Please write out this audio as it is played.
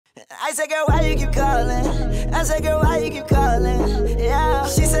I said, girl, why you keep calling? I said, girl, why you keep calling? Yeah.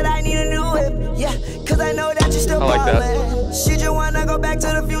 She said, I need a new whip. Yeah, cause I know that you're still ballin'. She just wanna go back to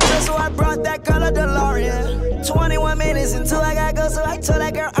the future, so I brought that color DeLorean. 21 minutes until I gotta go, so I told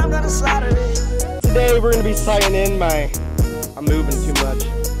that girl I'm gonna slaughter it. Today we're gonna be sighting in my... I'm moving too much.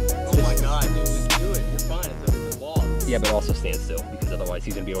 Oh my god, dude, just do it. You're fine. It's a vlog. Yeah, but also stand still, because otherwise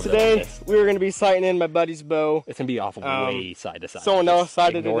he's gonna be over Today, there. we were gonna be sighting in my buddy's bow. It's gonna be off of way side to side. Someone else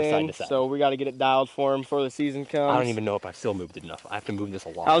sighted it side in, to side. so we gotta get it dialed for him before the season comes. I don't even know if I've still moved it enough. I have to move this a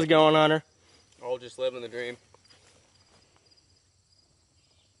lot. How's it going, Hunter? All just living the dream.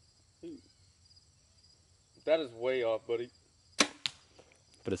 That is way off, buddy.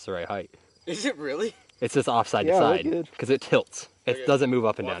 But it's the right height. Is it really? It's just off side to Yeah, side, good. because it tilts. It Okay. doesn't move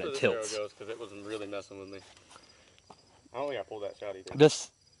up and Watch down, where it this tilts. arrow goes, because it wasn't really messing with me. I don't think I pulled that shot either.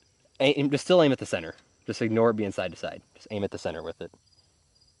 Just still aim at the center. Just ignore it being side to side. Just aim at the center with it.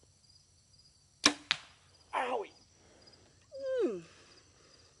 Owie!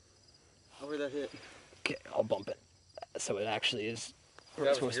 Where'd that hit? Okay, I'll bump it. So it actually is where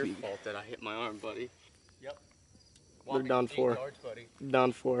That it's was supposed your to be. fault that I hit my arm, buddy. Yep. They're done for. Yards, buddy.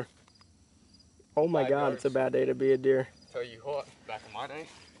 Done for. Oh my 5 god, yards. it's a bad day to be a deer. Tell you what, back in my day.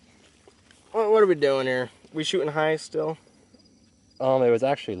 What are we doing here? We shooting high still? It was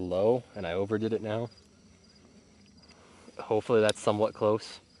actually low, and I overdid it now. Hopefully that's somewhat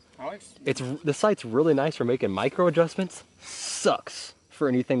close. Alex? The site's really nice for making micro adjustments. Sucks for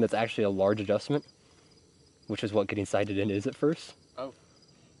anything that's actually a large adjustment, which is what getting sighted in is at first. Oh,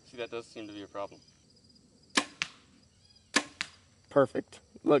 see, that does seem to be a problem. Perfect.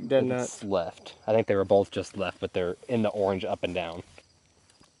 Look dead nuts. It's left. I think they were both just left, but they're in the orange up and down.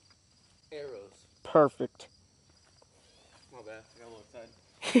 Arrows. Perfect. My bad, I got a little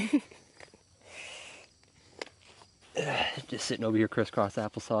excited. Just sitting over here crisscross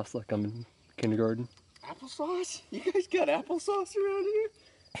applesauce like I'm in kindergarten. Applesauce? You guys got applesauce around here?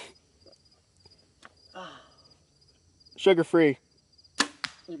 Sugar free.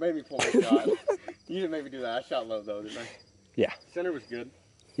 You made me pull my shot. You didn't make me do that. I shot low though, didn't I? Yeah. Center was good.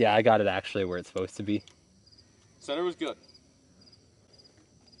 Yeah, I got it actually where it's supposed to be. Center was good.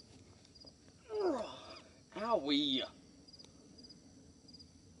 Owie.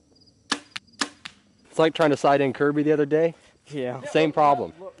 It's like trying to sight in Kirby the other day. Yeah. Same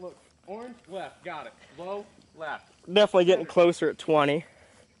problem. Look. Orange, left. Got it. Low, left. Definitely getting closer at 20.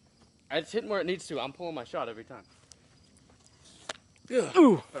 It's hitting where it needs to. I'm pulling my shot every time.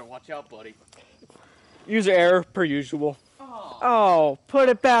 Ooh. Better watch out, buddy. User error per usual. Oh, Oh, put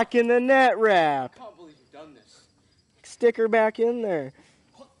it back in the net wrap. I can't believe you've done this. Stick her back in there.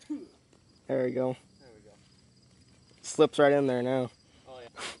 There we go. There we go. Slips right in there now. Oh, yeah.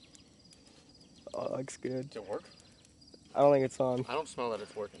 Oh, looks good. Does it work? I don't think it's on. I don't smell that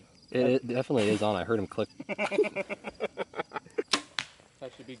it's working. It definitely is on. I heard him click. That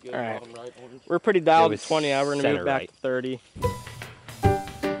should be good. All right. Bottom right, orange. We're pretty dialed It at was 20 now. We're going to move center back right. to 30.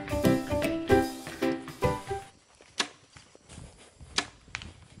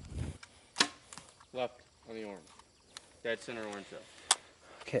 Left on the orange. Dead center orange though.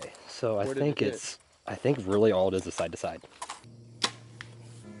 Okay, so I Where did think it hit? it's. I think really all it is side to side.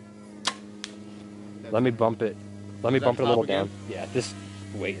 Let me bump it. Let me Is that bump it a little top again? down. Yeah, just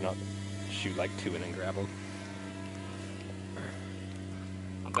wait and I'll shoot like 2 and then grab them.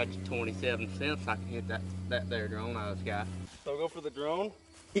 I bet you 27 cents I can hit that there drone out of the sky. So go for the drone.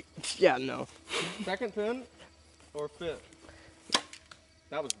 Yeah, no. Second pin or fifth?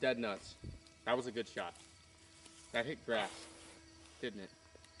 That was dead nuts. That was a good shot. That hit grass, didn't it?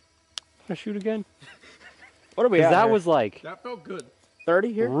 Can I shoot again? What are we Because at that here? was like That felt good.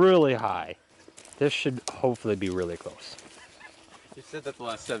 30 here? really high. This should hopefully be really close. You said that the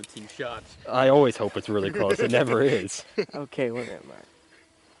last 17 shots. I always hope it's really close. It never is. Okay, where am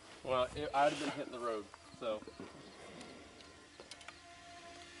I? Well, I would have been hitting the road, so.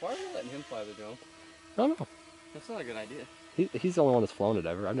 Why are we letting him fly the drone? I don't know. That's not a good idea. He's the only one that's flown it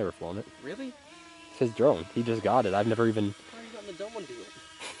ever. I've never flown it. Really? It's his drone. He just got it. I've never even. Why are you letting the dumb one do it?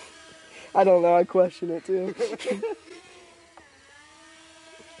 I don't know. I question it too.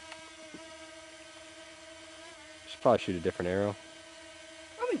 Should probably shoot a different arrow.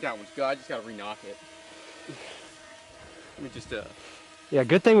 I think that one's good. I just gotta re-knock it. Let me just Yeah,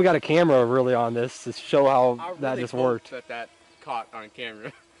 good thing we got a camera really on this to show how I that really just hope worked. that caught on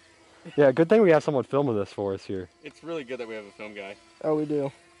camera. Yeah, good thing we have someone filming this for us here. It's really good that we have a film guy. Oh, we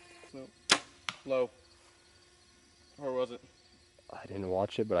do. Low. Or was it? I didn't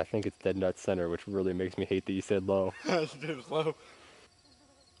watch it, but I think it's dead nuts center, which really makes me hate that you said low. It was low.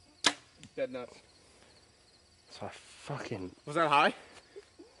 Dead nuts. So I fucking... Was that high?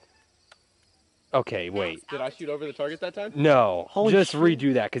 Okay, wait. Did I shoot over the target that time? No, Holy just shit.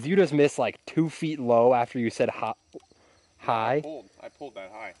 redo that because you just missed like 2 feet low after you said high. I pulled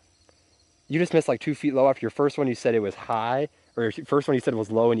that high. You just missed like 2 feet low after your first one. You said it was high, or your first one you said was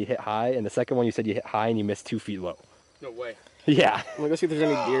low and you hit high, and the second one you said you hit high and you missed 2 feet low. No way. Yeah. I'm gonna go see if there's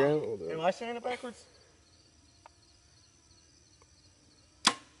any deer in it. Am I saying it backwards?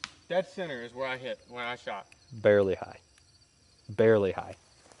 Dead center is where I hit when I shot. Barely high. Barely high.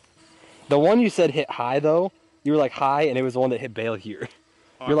 The one you said hit high though, you were like high, and it was the one that hit Bale here.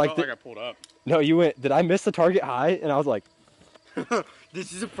 Oh, You're I like felt like I pulled up. No, you went. Did I miss the target high? And I was like,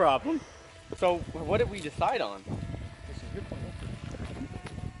 This is a problem. So what did we decide on?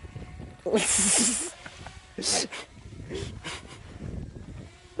 This is good.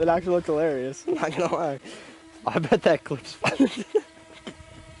 That actually looked hilarious. I'm not gonna lie. I bet that clip's fun.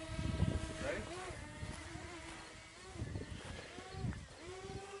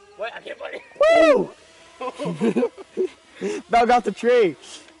 Wait, I can't play. Woo! Bell got the tree.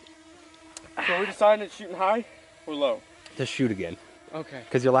 So we're deciding it's shooting high or low? Just shoot again. Okay.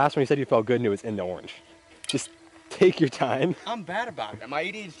 Because your last one you said you felt good and it was in the orange. Just take your time. I'm bad about that. My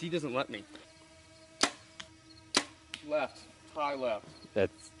ADHD doesn't let me. Left. High left.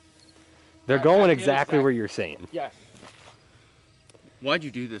 They're I going get it exactly back. where you're saying. Yes. Why'd you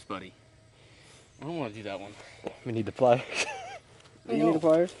do this, buddy? I don't want to do that one. We need the play. You need the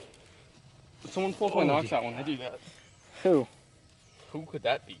pliers? If someone pulls my knocks that one, I do that. Who? Who could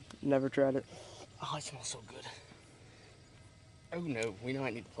that be? Never tried it. Oh, it smells so good. Oh no, we know I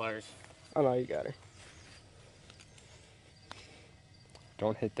need the pliers. Oh no, you got her.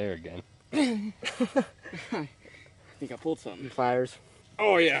 Don't hit there again. I think I pulled something. Pliers.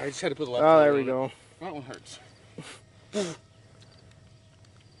 Oh yeah, I just had to put the left. Oh, one there we on go. it. That one hurts.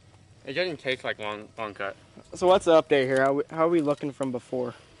 It doesn't even taste like long cut. So what's the update here? How are we looking from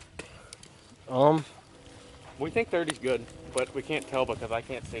before? We think 30's good, but we can't tell because I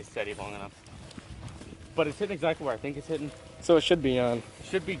can't stay steady long enough. But it's hitting exactly where I think it's hitting. So it should be on. It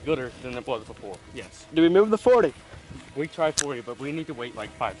should be gooder than it was before. Yes. Do we move the 40? We tried 40, but we need to wait like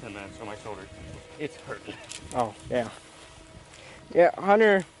 5-10 minutes for my shoulder. It's hurting. Oh, yeah. Yeah,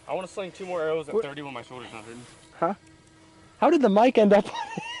 Hunter. I want to sling 2 more arrows at 30 when my shoulder's not hurting. Huh? How did the mic end up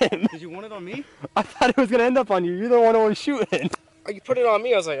on him? Did you want it on me? I thought it was going to end up on you. You're the one who was shooting. Oh, you put it on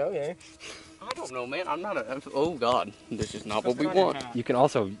me. I was like, okay. I don't know, man. I'm not a... Oh, God. This is not what we want. You can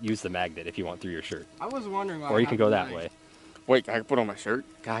also use the magnet if you want through your shirt. I was wondering why. Or you can go that way. Wait, can I put on my shirt?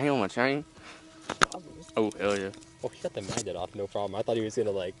 Can I hang on my chain? Oh, hell yeah. Oh, he got the magnet off, no problem. I thought he was going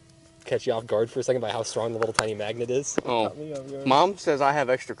to, like, catch you off guard for a second by how strong the little tiny magnet is. Oh, Mom says I have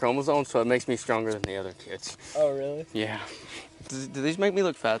extra chromosomes, so it makes me stronger than the other kids. Oh, really? Yeah. Do these make me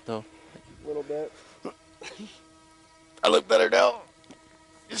look fat, though? A little bit. I look better now.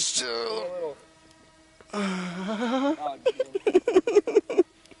 It's A little.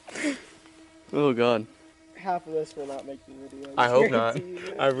 Oh, God. Half of this will not make the video. I hope not.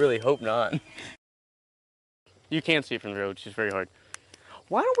 I really hope not. You can't see it from the road. It's just very hard.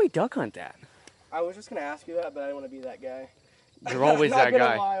 Why don't we duck hunt that? I was just going to ask you that, but I didn't want to be that guy. You're always I'm that not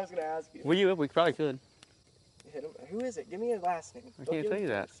gonna guy. lie, I was going to ask you. We probably could. Hit him. Who is it? Give me a last name. I can't tell you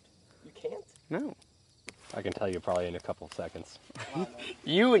that. You can't? No. I can tell you probably in a couple of seconds.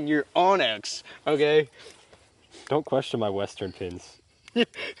 You and your Onyx, okay? Don't question my Western pins.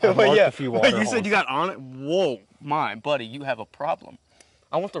 Oh, marked a few water you said holes. you got on it? Whoa, my buddy, you have a problem.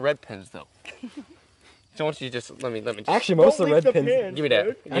 I want the red pins though. So why don't you just let me just. Actually, most of the red leak pins. Give me that.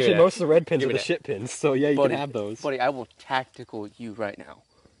 Give me Actually, that. most of the red pins Give are me the that. shit pins. So yeah, you Buddy, can have those. Buddy, I will tactical you right now.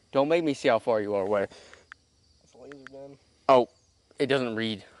 Don't make me see how far you are away. It's a laser gun. Oh, it doesn't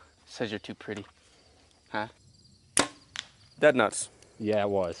read. It says you're too pretty. Huh? Dead nuts. Yeah, it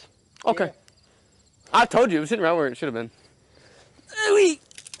was. Okay. Yeah. I told you, it was sitting around where it should have been.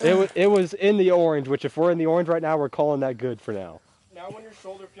 It was in the orange, which if we're in the orange right now, we're calling that good for now. Now when your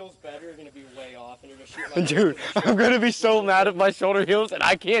shoulder feels better, you're going to be way off and you're going to shoot like Dude, I'm gonna be so mad if my shoulder heals and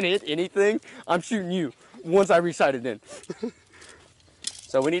I can't hit anything. I'm shooting you once I resight it in.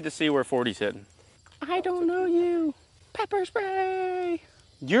 So we need to see where 40's hitting. I don't know you. Pepper spray.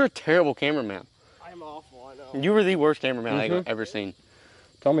 You're a terrible cameraman. I'm awful, I know. You were the worst cameraman I've ever seen.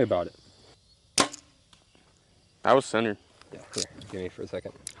 Tell me about it. I was centered. Yeah, here, give me for a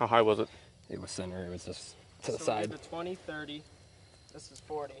second. How high was it? It was center. It was just to the So we side. did the 20, 30. This is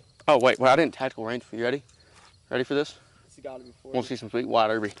 40. Oh wait, well I didn't tactical range. You ready? Ready for this? This has got to be 40. Want to see some sweet wide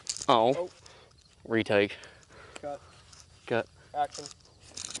derby? Oh. Oh. Retake. Cut. Cut. Action.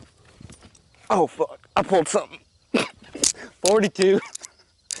 Oh fuck! I pulled something. 42.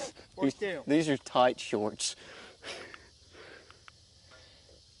 42. These are tight shorts.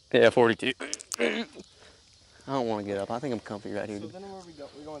 Yeah, 42. I don't want to get up. I think I'm comfy right here. So Dude. then where we go?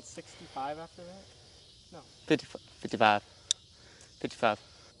 We're going 65 after that? No. 55. 55.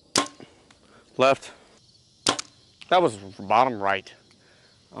 Left. That was bottom right.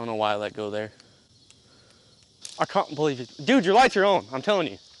 I don't know why I let go there. I can't believe it. Dude, your lights are on. I'm telling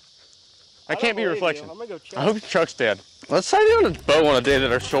you. That can't be a reflection. I'm gonna go check. I hope your truck's dead. Let's try doing a bow on a day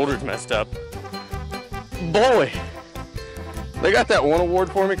that our shoulder's messed up. Boy, they got that one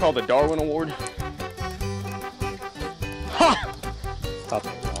award for me called the Darwin Award. Ha! Top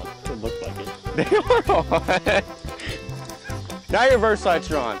things on. It looked like it. They are on. Now your reverse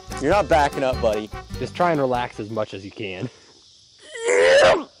sights are on. You're not backing up, buddy. Just try and relax as much as you can.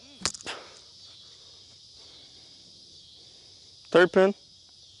 Third pin.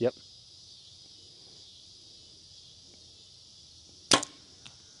 Yep.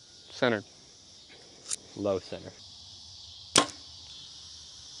 Centered. Low center.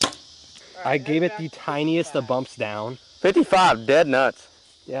 I gave it the tiniest of bumps down. 55, dead nuts.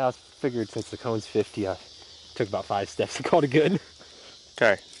 Yeah, I figured since the cone's 50, I took about 5 steps and called it good.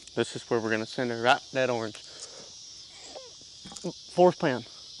 Okay, this is where we're gonna center right that orange. Fourth pan.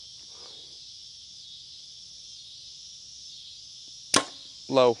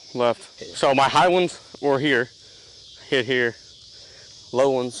 Low, left. So my high ones were here, hit here.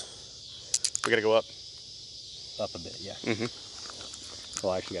 Low ones, we gotta go up. Up a bit, yeah.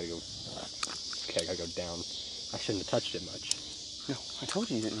 Well, I actually gotta go. Okay, I gotta go down. I shouldn't have touched it much. No, I told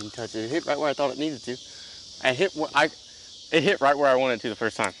you you didn't need to touch it. It hit right where I thought it needed to. It hit right where I wanted it to the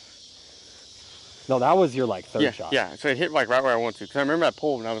first time. No, that was your like third shot. Yeah, so it hit like right where I wanted to. Because I remember I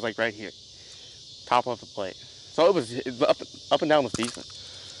pulled and I was like right here. Top of the plate. So it was up and down was decent.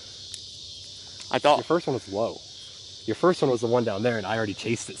 I thought Your first one was low. Your first one was the one down there, and I already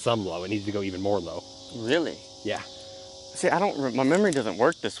chased it some low. It needs to go even more low. Really? Yeah. See, my memory doesn't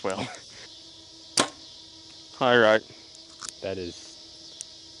work this well. High right. That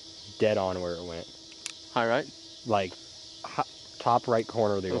is dead on where it went. High right? Like top right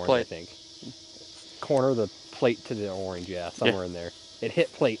corner of the orange, plate. I think. Corner of the plate to the orange, yeah, somewhere in there. It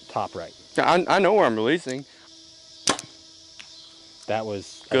hit plate top right. Yeah, I know where I'm releasing. That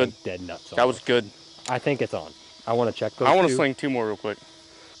was Good. I think, dead nuts. That was good. I think it's on. I want to check those I want to two. sling 2 more real quick.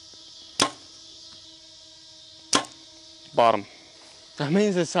 Bottom. That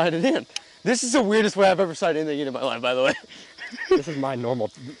means it's sighted in. This is the weirdest way I've ever sighted anything in my life, by the way. This is my normal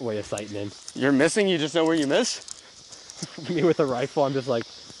way of sighting in. You're missing, you just know where you miss? Me with a rifle, I'm just like,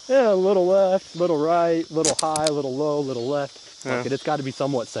 yeah, a little left, little right, little high, little low, little left. Yeah. Fuck it, it's got to be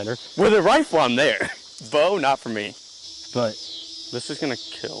somewhat center. With a rifle, I'm there. Bow, not for me. But This is gonna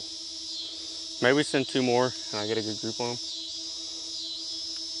kill. Maybe we send 2 more and I get a good group on them.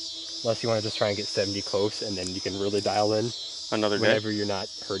 unless you want to just try and get 70 close, and then you can really dial in Another day. whenever you're not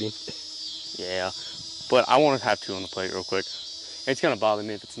hurting. Yeah, but I want to have 2 on the plate real quick. It's gonna bother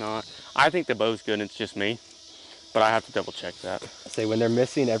me if it's not. I think the bow's good and it's just me, but I have to double check that. Say when they're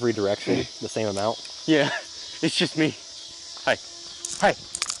missing every direction, the same amount. Yeah, it's just me. Hey, hey.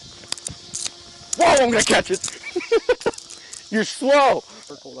 Whoa, I'm gonna catch it. You're slow.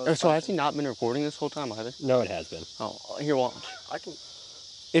 So has he not been recording this whole time either? No, it has been. Oh, here, watch. I can.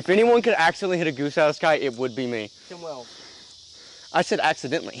 If anyone could accidentally hit a goose out of the sky, it would be me. Tim Wells. I said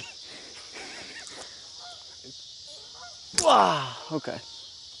accidentally. Wow, okay.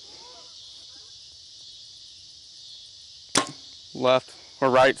 Left, or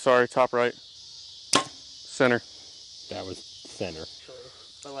right, sorry, top right. Center. That was center.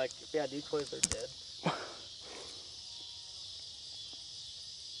 But like, yeah, decoys are dead.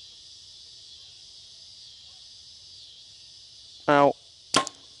 Out.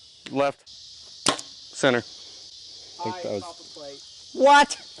 Left. Center. I think that was- Top of plate.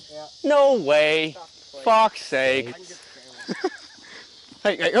 What? Yeah. No way. Top of plate. Fuck's sake. I can get the camera.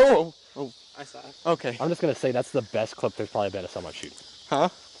 Hey, hey, oh, oh, I saw it. okay. I'm just gonna say that's the best clip there's probably been of someone shooting. Huh?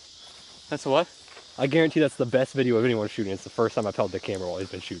 That's what? I guarantee that's the best video of anyone shooting. It's the first time I've held the camera while he's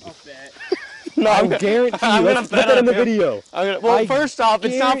been shooting. I'll bet. No, I guarantee I'm you. gonna Let's bet put that in the on him. video. Well, I first off,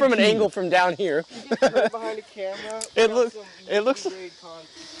 it's not from an guarantee- angle from down here. You get right behind the camera. It got looks- some it looks- grade content.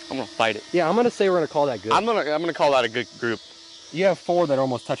 I'm gonna fight it. Yeah, I'm gonna say we're gonna call that good. I'm gonna call that a good group. You have 4 that are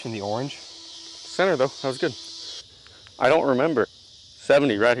almost touching the orange. Center though, that was good. I don't remember.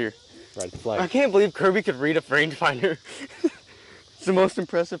 70 right here. Right at the I flag. can't believe Kirby could read a rangefinder. It's the most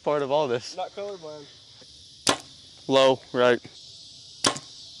impressive part of all this. Not colorblind. Low, right.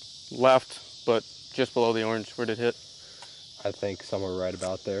 Left, but just below the orange. Where did it hit? I think somewhere right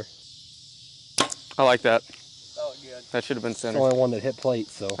about there. I like that. Oh, good. That should have been It's the centered. only one that hit plate,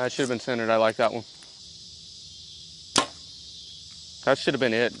 so. That should have been centered. I like that one. That should have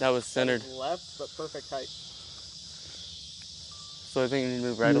been it. That was centered. Left, but perfect height. So I think you need to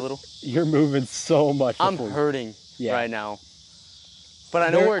move right a little. You're moving so much. I'm hurting right now. But I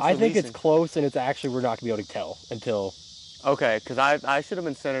know where it's I think it's releasing. close, and it's actually, we're not going to be able to tell until... Okay, because I should have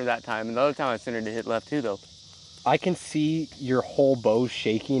been centered that time. And the other time I centered to hit left too, though. I can see your whole bow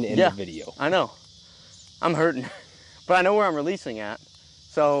shaking in the video. I know. I'm hurting. But I know where I'm releasing at.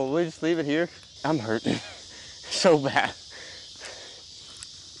 So we'll just leave it here. I'm hurting so bad.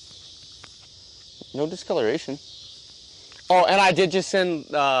 No discoloration. Oh, and I did just send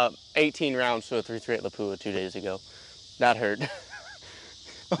 18 rounds to a 338 Lapua 2 days ago. That hurt.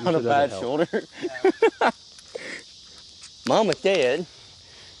 On a bad shoulder. Yeah. Mama said,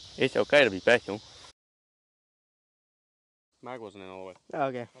 it's okay to be special. Mag wasn't in all the way.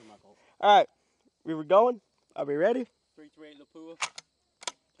 Okay. All right. We were going. Are we ready? 338 Lapua.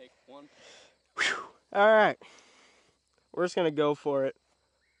 Take one. Whew. All right. We're just going to go for it.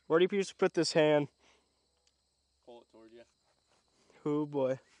 Where do you used to put this hand? Pull it towards you. Oh,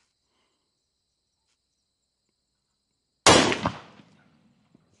 boy.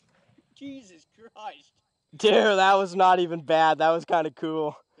 Jesus Christ. Dude, that was not even bad. That was kind of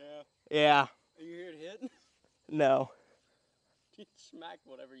cool. Yeah. Yeah. Are you here to hit? No. You smacked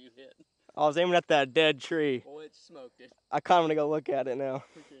whatever you hit. I was aiming at that dead tree. Well, it smoked it. I kind of want to go look at it now.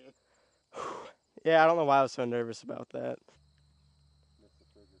 Okay. Yeah, I don't know why I was so nervous about that.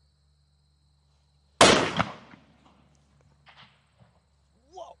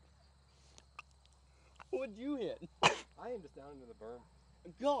 Whoa! What'd you hit? I am just down into the berm.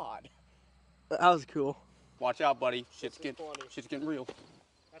 God. That was cool. Watch out, buddy. Shit's getting real.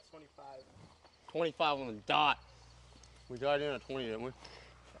 That's 25. 25 on the dot. We got in at 20, didn't we?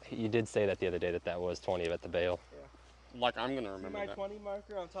 You did say that the other day that was 20 at the bail. Yeah. Like, I'm going to remember my that. 20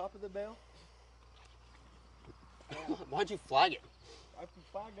 marker on top of the bale? Why'd you flag it? I've been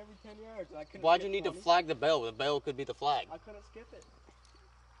flagged every 10 yards. I couldn't Why'd you skip need 20. to flag the bell? The bell could be the flag. I couldn't skip it.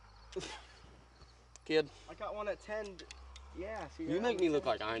 Kid. I got one at 10. Yeah, see, You make me look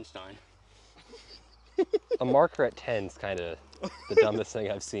like Einstein. A marker at 10 is kind of the dumbest thing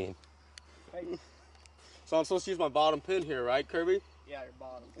I've seen. Hey. So I'm supposed to use my bottom pin here, right, Kirby? Yeah, your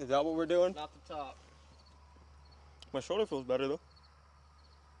bottom. Is that what we're doing? Not the top. My shoulder feels better, though.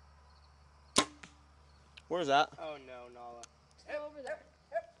 Where's that? Oh, no, Nala. Still over there.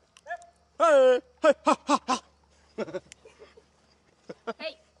 Hey! Hey! Ha! Ha! Ha!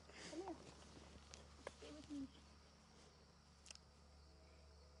 Hey, come here. Stay with me.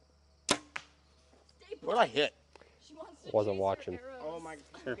 Stay put. Where'd I hit? She wants to Wasn't chase her watching. arrows. Oh, my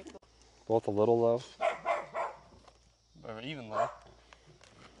Here. God. Both a little low. Or even low.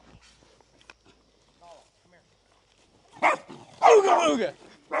 Ooga, ooga.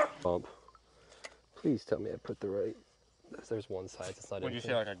 Bump. Please tell me I put the right. There's one side that's not in. Would you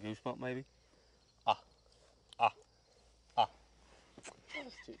say like a goosebump, maybe? Ah. Ah. Ah.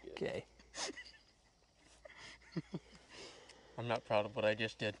 That's too good. Okay. I'm not proud of what I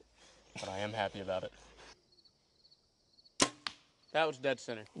just did, but I am happy about it. That was dead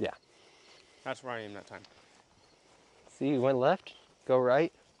center. Yeah. That's where I am that time. See, you went left, go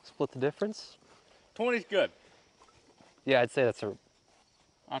right, split the difference. 20's good. Yeah, I'd say that's a.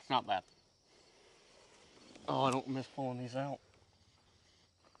 That's not bad. Oh, I don't miss pulling these out.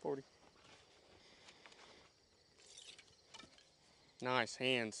 40. Nice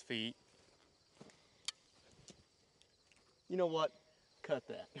hands, feet. You know what? Cut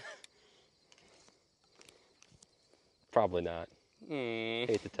that. Probably not.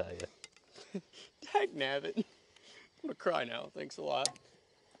 Hate to tell you. Dag nabbit. I'm gonna cry now. Thanks a lot.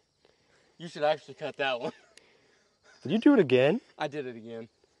 You should actually cut that one. Did you do it again? I did it again.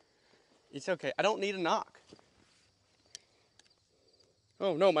 It's okay. I don't need a knock.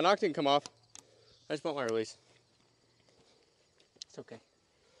 Oh no, my knock didn't come off. I just want my release. It's okay.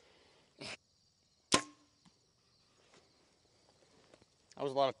 That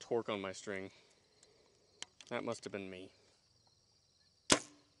was a lot of torque on my string. That must have been me.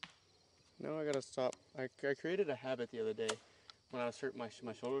 No, I gotta stop. I created a habit the other day when I was hurting my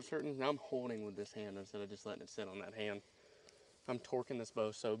shoulder was hurting. Now I'm holding with this hand instead of just letting it sit on that hand. I'm torquing this bow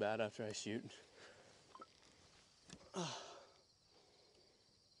so bad after I shoot.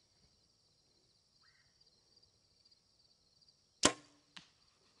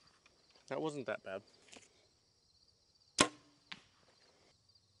 That wasn't that bad.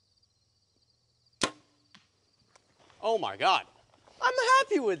 Oh my God. I'm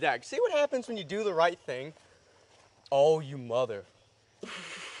happy with that. See what happens when you do the right thing? Oh, you mother.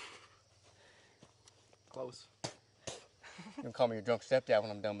 Close. You're gonna call me your drunk stepdad when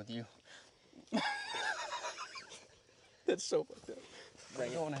I'm done with you. That's so fucked up.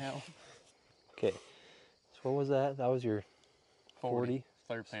 Bring going to hell. Okay. So what was that? That was your 40?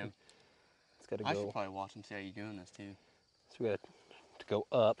 Third pan. It's got to I go. should probably watch and see how you're doing this too. So we got to go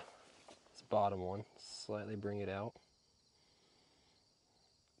up. This bottom one. Slightly bring it out.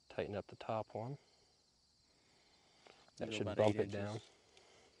 Tighten up the top one. That should bump it down.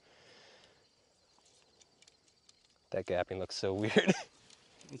 That gapping looks so weird.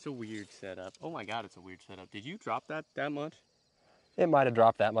 It's a weird setup. Oh my god, it's a weird setup. Did you drop that much? It might have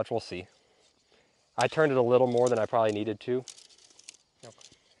dropped that much. We'll see. I turned it a little more than I probably needed to. Okay.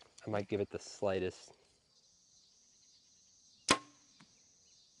 I might give it the slightest. Is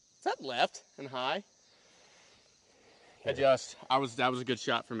that left and high? Adjust. That was a good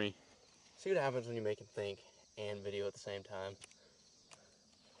shot for me. See what happens when you make him think and video at the same time.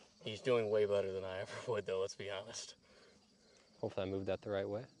 He's doing way better than I ever would, though, let's be honest. Hopefully I moved that the right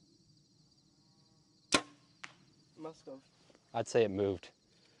way. Must have. I'd say it moved.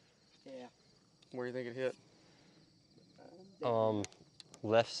 Yeah. Where do you think it hit?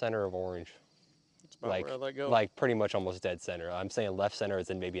 Left center of orange. That's about where I let go. Like pretty much almost dead center. I'm saying left center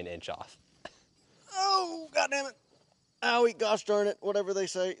is in maybe an inch off. Oh, goddamn it. Owie, gosh darn it. Whatever they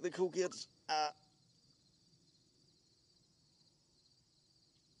say, the cool kids.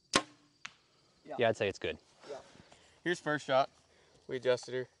 Yeah, I'd say it's good. Yeah. Here's first shot. We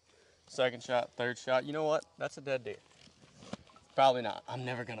adjusted her. Second shot, third shot. You know what? That's a dead deer. Probably not. I'm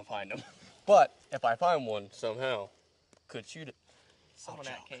never going to find them. But if I find one somehow, could shoot it. Someone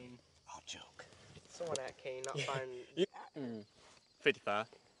at Kane. I'll joke. Someone at Kane, not find. 55.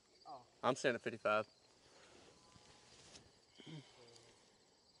 Oh. I'm saying at 55.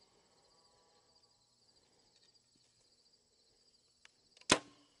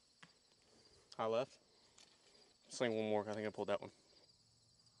 High left. Sling one more. I think I pulled that one.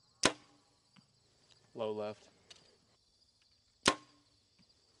 Low left. I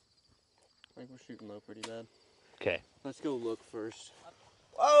think we're shooting low pretty bad. Okay. Let's go look first.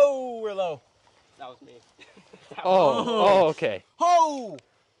 Oh, we're low. That was me. Oh, okay. Oh!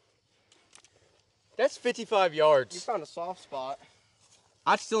 That's 55 yards. You found a soft spot.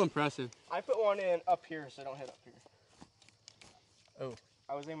 That's still impressive. I put one in up here so I don't hit up here. Oh.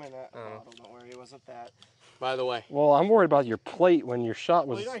 I was aiming at a bottle, don't worry, it wasn't that. By the way. Well, I'm worried about your plate when your shot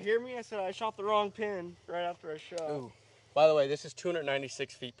was... Well, you don't hear me? I said I shot the wrong pin right after I shot. Ooh. By the way, this is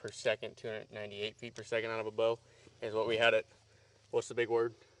 296 feet per second, 298 feet per second out of a bow is what we had it. What's the big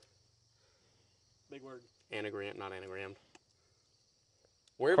word? Big word. Anagram, not anagrammed.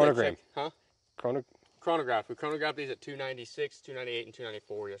 Where Chronogram. Huh? Chronograph. We chronographed these at 296, 298, and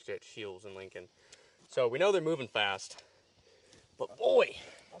 294 yesterday at Shields in Lincoln. So we know they're moving fast. But boy.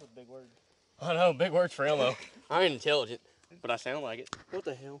 That was a big word. I know, big words for Elmo. I ain't intelligent, but I sound like it. What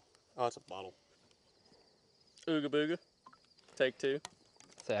the hell? Oh, it's a bottle. Ooga booga. Take two.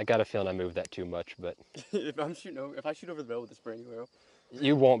 So I got a feeling I moved that too much, but... if I shoot over the bow with this brand new arrow.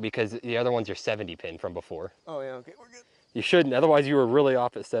 You won't, because the other one's your 70 pin from before. Oh yeah, okay, we're good. You shouldn't, otherwise you were really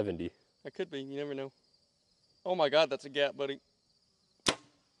off at 70. I could be, you never know. Oh my god, that's a gap, buddy.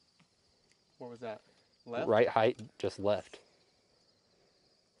 Where was that? Left? Right height, just left.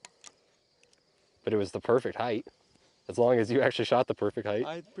 But it was the perfect height. As long as you actually shot the perfect height.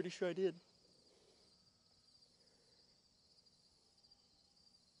 I'm pretty sure I did.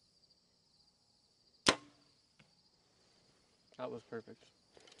 That was perfect.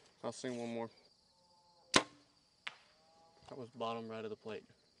 I'll sing one more. That was bottom right of the plate.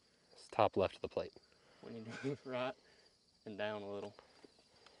 It's top left of the plate. When you do right and down a little.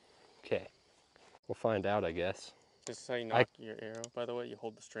 Okay. We'll find out, I guess. This is how you knock your arrow, by the way. You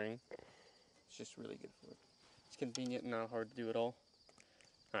hold the string. It's just really good for it. It's convenient and not hard to do at all.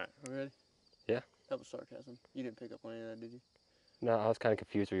 Alright, we ready? Yeah. That was sarcasm. You didn't pick up on any of that, did you? No, I was kind of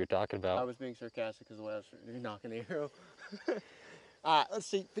confused what you're talking about. I was being sarcastic because the way I was knocking the arrow. Alright, let's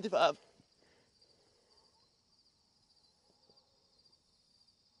see. 55.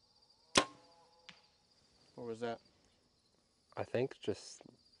 What was that? I think just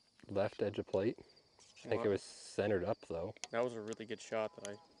left edge of plate. I think it was centered up though. That was a really good shot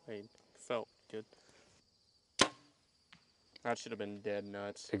that I made. Felt good. That should have been dead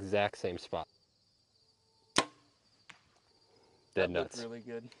nuts. Exact same spot. Dead nuts. That looked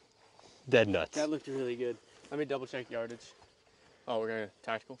really good. Dead nuts. That looked really good. Let me double check yardage. Oh, we're going to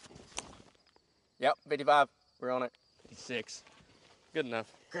tactical. Yep, 55. We're on it. 56. Good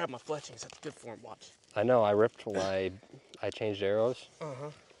enough. Grab my fletchings. That's good form. Watch. I know. I ripped when I changed arrows. Uh-huh.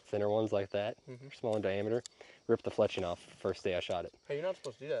 Thinner ones like that, small in diameter. Ripped the fletching off first day I shot it. Hey, you're not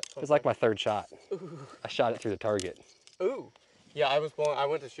supposed to do that. It was like my third shot. Ooh. I shot it through the target. Ooh. Yeah, I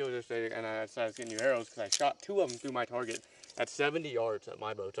went to Shields yesterday and I decided to get new arrows because I shot 2 of them through my target At 70 yards at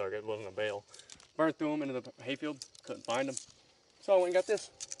my bow target. It wasn't a bale. Burned through them into the hayfield. Couldn't find them. So I went and got this.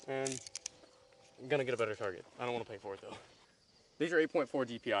 And I'm going to get a better target. I don't want to pay for it though. These are 8.4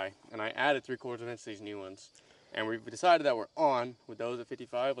 DPI. And I added 3/4 inch to these new ones. And we've decided that we're on with those at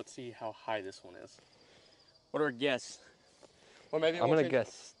 55. Let's see how high this one is. What are our guess? Or maybe I'm gonna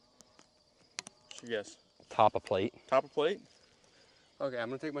guess What's your guess? top of plate. Top of plate? Okay, I'm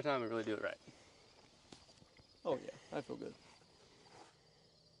gonna take my time and really do it right. Oh yeah, I feel good.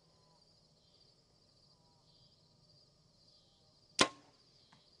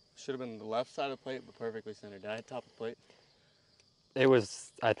 Should have been the left side of the plate, but perfectly centered. Did I hit top of the plate? It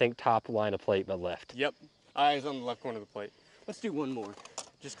was, I think, top line of plate, but left. Yep. Eyes on the left corner of the plate. Let's do one more,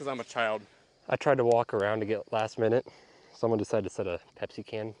 just because I'm a child. I tried to walk around to get last minute. Someone decided to set a Pepsi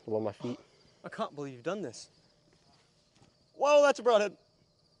can below my feet. I can't believe you've done this. Whoa, that's a broadhead.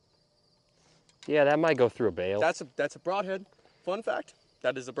 Yeah, that might go through a bale. That's a broadhead. Fun fact,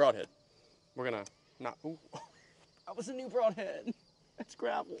 that is a broadhead. We're gonna not, ooh. That was a new broadhead. That's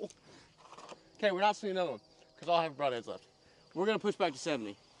gravel. Okay, we're not seeing another one, because I'll have broadheads left. We're gonna push back to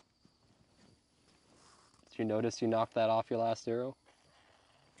 70. Did you notice you knocked that off your last arrow?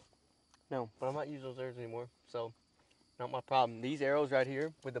 No, but I'm not using those arrows anymore, so not my problem. These arrows right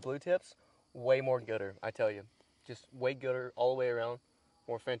here with the blue tips, way more gooder, I tell you. Just way gooder all the way around.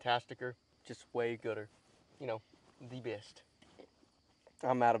 More fantasticer, just way gooder. You know, the best.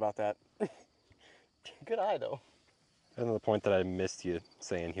 I'm mad about that. Good eye though. And to the point that I missed you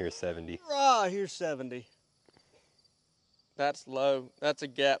saying here's 70. Ah, here's 70. That's low. That's a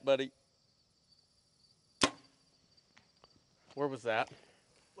gap, buddy. Where was that?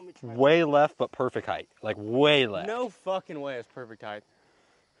 Let me try. Way left, but perfect height. Like way left. No fucking way it's perfect height.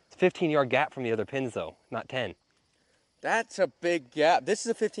 It's a 15-yard gap from the other pins though, not 10. That's a big gap. This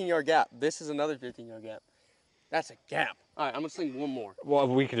is a 15-yard gap. This is another 15-yard gap. That's a gap. All right, I'm gonna sling one more. Well,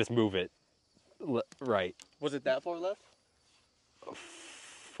 we could just move it. Right. Was it that far left?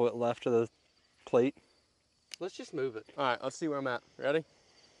 Foot left of the plate. Let's just move it. All right, let's see where I'm at. Ready?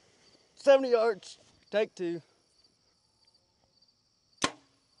 70 yards. Take two.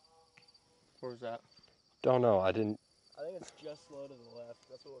 Where's that? Don't know. I didn't. I think it's just low to the left.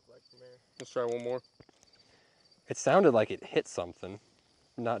 That's what it looked like from here. Let's try one more. It sounded like it hit something,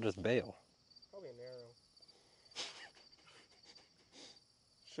 not just bail. Probably an arrow.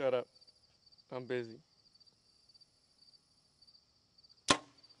 Shut up. I'm busy.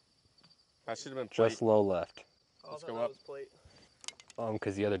 That should have been plate. Just low left. Let's I go thought that up. was plate.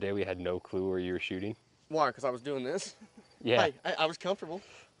 Because the other day we had no clue where you were shooting. Why? Because I was doing this. Yeah. I was comfortable.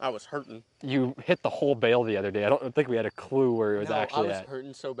 I was hurting. You hit the whole bale the other day. I don't think we had a clue where it was No, actually I was at.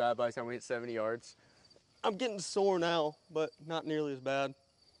 hurting so bad by the time we hit 70 yards. I'm getting sore now, but not nearly as bad.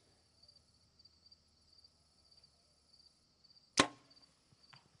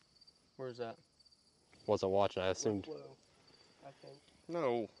 Where's that? Wasn't watching. I assumed. Low, I think.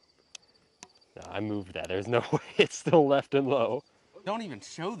 No. No, I moved that. There's no way it's still left and low. Don't even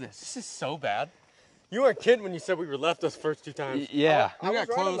show this. This is so bad. You weren't kidding when you said we were left those first two times. Yeah. We I got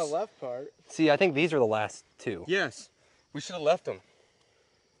was right on the close. left part. See, I think these are the last two. Yes. We should have left them.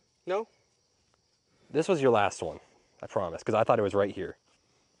 No? This was your last one. I promise. Because I thought it was right here.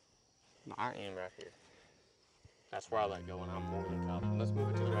 No, I aim right here. That's where I let go and I'm more than confident. Let's move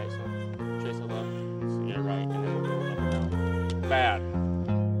it to the right, so chase it left, so get it right, and then we'll go up and down. Bad.